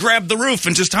and grabbed the roof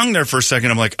and just hung there for a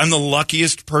second. I'm like, I'm the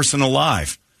luckiest person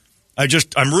alive.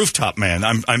 I'm rooftop man.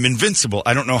 I'm invincible.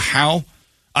 I don't know how.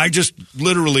 I just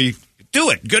literally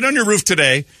do it. Get on your roof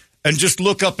today and just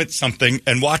look up at something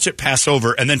and watch it pass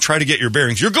over and then try to get your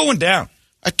bearings. You're going down.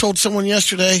 I told someone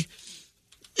yesterday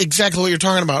exactly what you're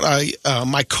talking about.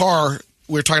 My car,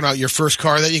 we were talking about your first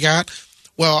car that you got.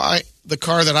 Well, the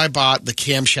car that I bought, the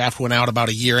camshaft went out about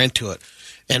a year into it.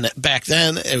 And back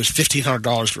then, it was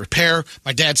 $1,500 to repair.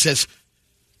 My dad says,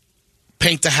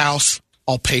 paint the house,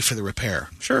 I'll pay for the repair.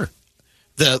 Sure.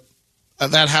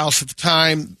 That house at the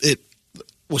time, it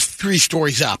was 3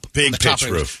 stories up. Big pitch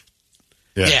roof.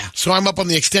 Yeah. So I'm up on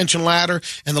the extension ladder,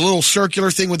 and the little circular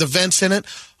thing with the vents in it,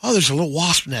 oh, there's a little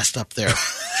wasp nest up there.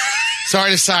 So I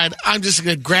decide I'm just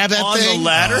going to grab that on thing. The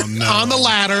ladder? Oh, no. On the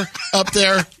ladder up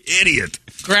there. Idiot.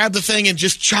 Grab the thing and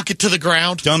just chuck it to the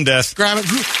ground. Dumb death. Grab it.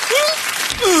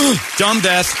 Dumb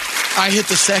death. I hit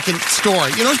the second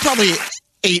story. You know, it's probably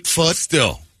 8 foot.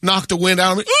 Still. Knocked the wind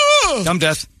out of me. Dumb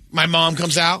death. My mom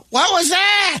comes out. What was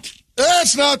that?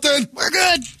 That's nothing. We're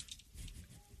good.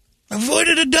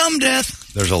 Avoided a dumb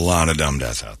death. There's a lot of dumb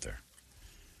deaths out there.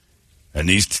 And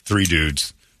these 3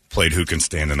 dudes played who can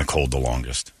stand in the cold the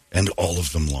longest. And all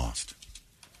of them lost.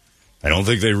 I don't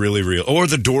think they really or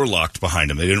the door locked behind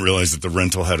them. They didn't realize that the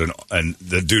rental had and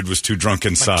the dude was too drunk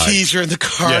inside. My keys are in the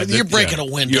car. You're breaking a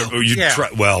window.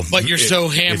 But you're so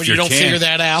hammered you don't figure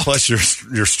that out. Plus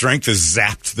your strength is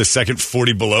zapped the second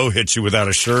 40 below hits you without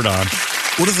a shirt on.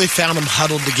 What if they found them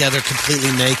huddled together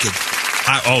completely naked?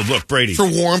 Look, Brady. For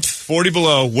warmth. 40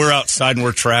 below, we're outside and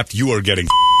we're trapped. You are getting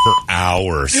for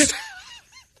hours.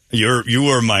 You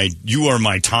are my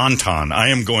tauntaun. I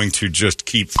am going to just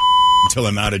keep until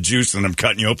I'm out of juice and I'm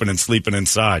cutting you open and sleeping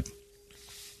inside.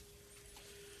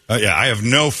 I have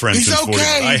no friends. He's in 40.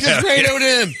 okay. He just radioed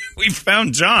in. We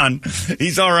found John.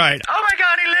 He's all right. Oh my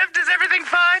God, he lived. Is everything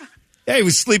fine? Yeah, he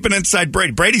was sleeping inside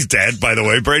Brady. Brady's dead, by the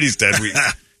way. Brady's dead.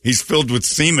 He's filled with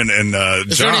semen and John.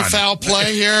 Is there any foul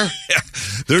play here? Yeah.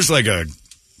 There's like a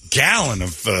gallon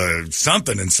of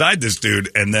something inside this dude,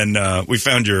 and then we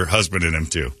found your husband in him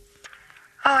too.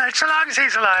 All right, so long as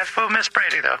he's alive, we'll miss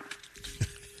Brady, though.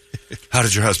 How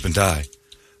did your husband die?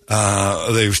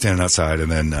 They were standing outside,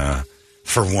 and then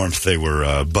for warmth, they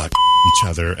were butt each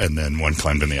other, and then one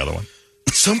climbed in the other one.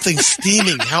 Something's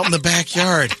steaming out in the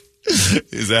backyard.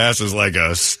 His ass is like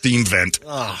a steam vent.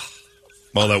 Oh.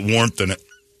 All that warmth in it.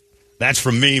 That's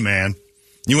from me, man.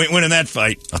 You ain't winning that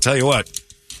fight. I'll tell you what.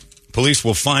 Police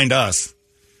will find us,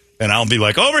 and I'll be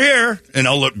like, over here, and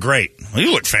I'll look great. Well,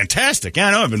 you look fantastic. Yeah,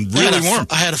 I know. I've been really warm.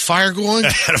 I had a fire going. I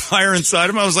had a fire inside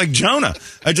him. I was like Jonah.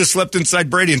 I just slept inside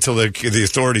Brady until the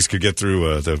authorities could get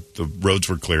through. The roads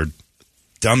were cleared.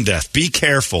 Dumb death. Be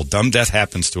careful. Dumb death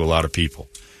happens to a lot of people.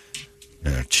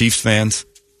 Chiefs fans,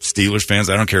 Steelers fans,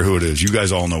 I don't care who it is. You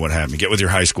guys all know what happened. Get with your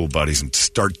high school buddies and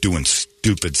start doing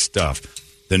stupid stuff.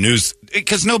 The news,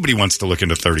 because nobody wants to look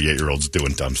into 38-year-olds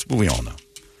doing dumb stuff. We all know.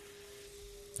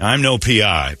 I'm no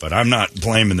PI, but I'm not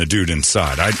blaming the dude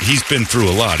inside. He's been through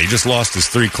a lot. He just lost his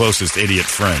 3 closest idiot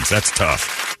friends. That's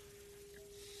tough.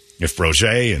 If Roger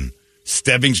and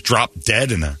Stebbings dropped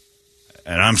dead and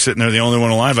I'm sitting there the only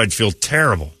one alive, I'd feel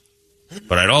terrible.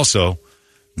 But I'd also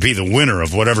be the winner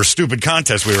of whatever stupid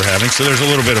contest we were having, so there's a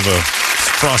little bit of a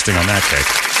frosting on that cake.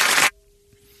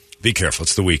 Be careful.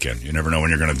 It's the weekend. You never know when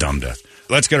you're going to dumb death.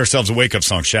 Let's get ourselves a wake-up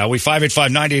song, shall we?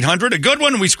 585-9800, a good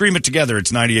one, and we scream it together.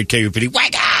 It's 98 KUPD.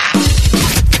 Wake up!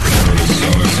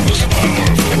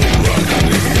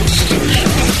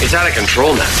 It's out of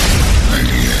control now.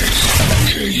 98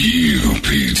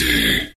 KUPD.